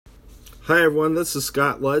Hi everyone, this is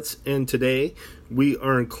Scott Lutz, and today we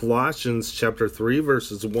are in Colossians chapter 3,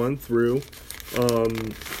 verses 1 through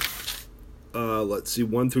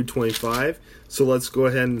 1 through 25. So let's go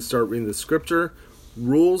ahead and start reading the scripture.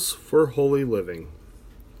 Rules for holy living.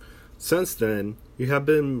 Since then, you have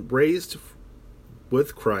been raised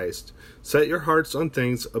with Christ. Set your hearts on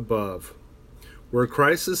things above, where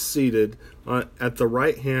Christ is seated at the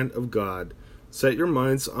right hand of God. Set your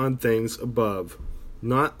minds on things above,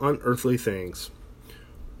 not on earthly things.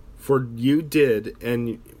 For you did,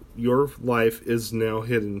 and your life is now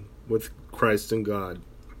hidden with Christ in God.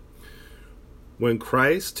 When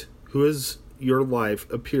Christ, who is your life,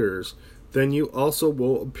 appears, then you also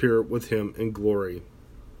will appear with him in glory.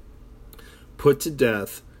 Put to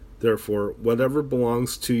death, therefore, whatever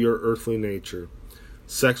belongs to your earthly nature: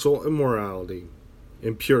 sexual immorality,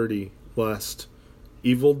 impurity, lust,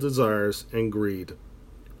 evil desires, and greed,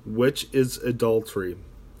 which is adultery.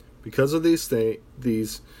 Because of these, the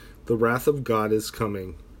wrath of God is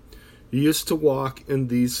coming. You used to walk in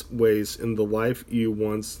these ways in the life you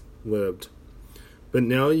once lived. But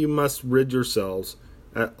now you must rid yourselves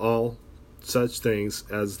of all such things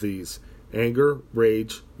as these: anger,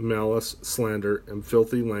 rage, malice, slander, and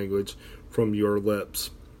filthy language from your lips.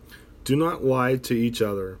 Do not lie to each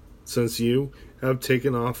other, since you have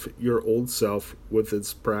taken off your old self with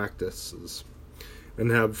its practices,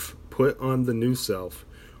 and have put on the new self,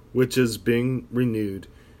 which is being renewed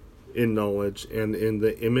in knowledge and in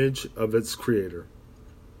the image of its creator.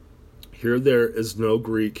 Here there is no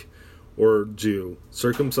Greek or Jew,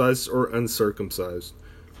 circumcised or uncircumcised,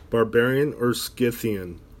 barbarian or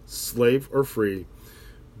Scythian, slave or free,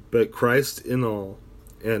 but Christ in all,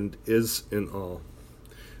 and is in all.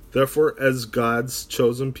 Therefore, as God's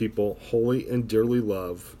chosen people, holy and dearly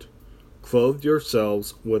loved, clothe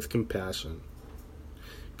yourselves with compassion,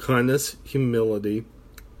 kindness, humility,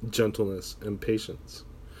 gentleness, and patience.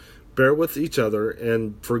 Bear with each other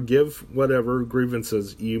and forgive whatever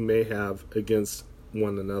grievances you may have against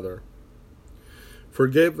one another.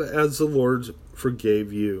 Forgive as the Lord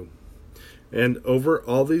forgave you. And over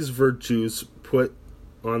all these virtues put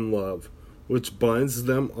on love, which binds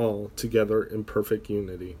them all together in perfect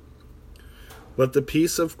unity. Let the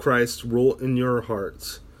peace of Christ rule in your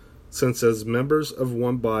hearts, since as members of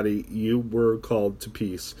one body you were called to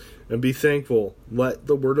peace. And be thankful. Let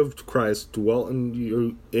the word of Christ dwell in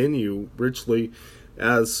you richly,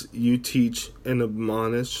 as you teach and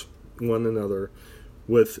admonish one another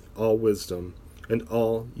with all wisdom. And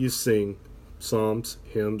all you sing psalms,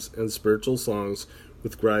 hymns, and spiritual songs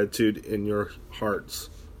with gratitude in your hearts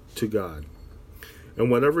to God. And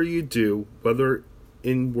whatever you do, whether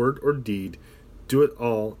in word or deed, do it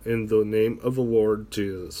all in the name of the Lord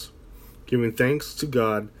Jesus, giving thanks to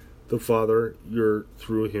God the Father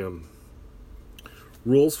through him.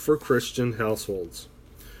 Rules for Christian households.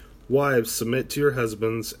 Wives, submit to your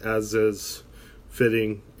husbands as is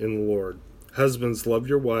fitting in the Lord. Husbands, love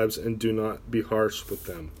your wives and do not be harsh with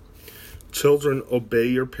them. Children, obey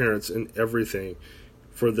your parents in everything,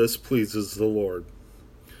 for this pleases the Lord.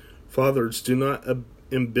 Fathers, do not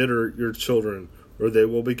embitter your children, or they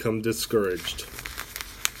will become discouraged.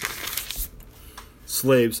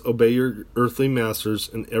 Slaves, obey your earthly masters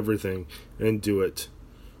in everything, and do it,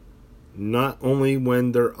 not only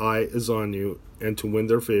when their eye is on you and to win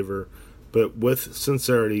their favor, but with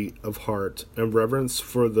sincerity of heart and reverence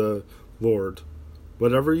for the Lord.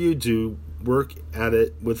 Whatever you do, work at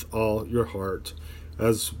it with all your heart,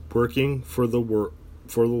 as working for the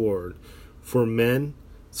Lord, for men,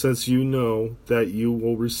 since you know that you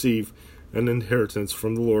will receive an inheritance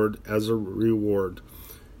from the Lord as a reward.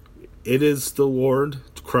 It is the Lord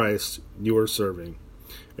Christ you are serving.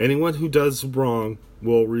 Anyone who does wrong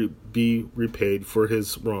will be repaid for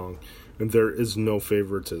his wrong, and there is no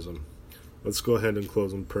favoritism. Let's go ahead and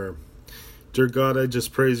close in prayer. Dear God, I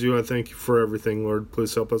just praise you. I thank you for everything, Lord.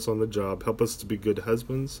 Please help us on the job. Help us to be good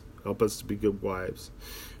husbands. Help us to be good wives.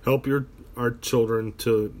 Help our children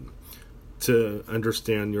to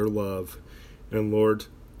understand your love. And Lord,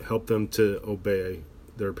 help them to obey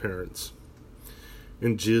their parents.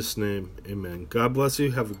 In Jesus' name, amen. God bless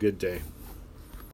you. Have a good day.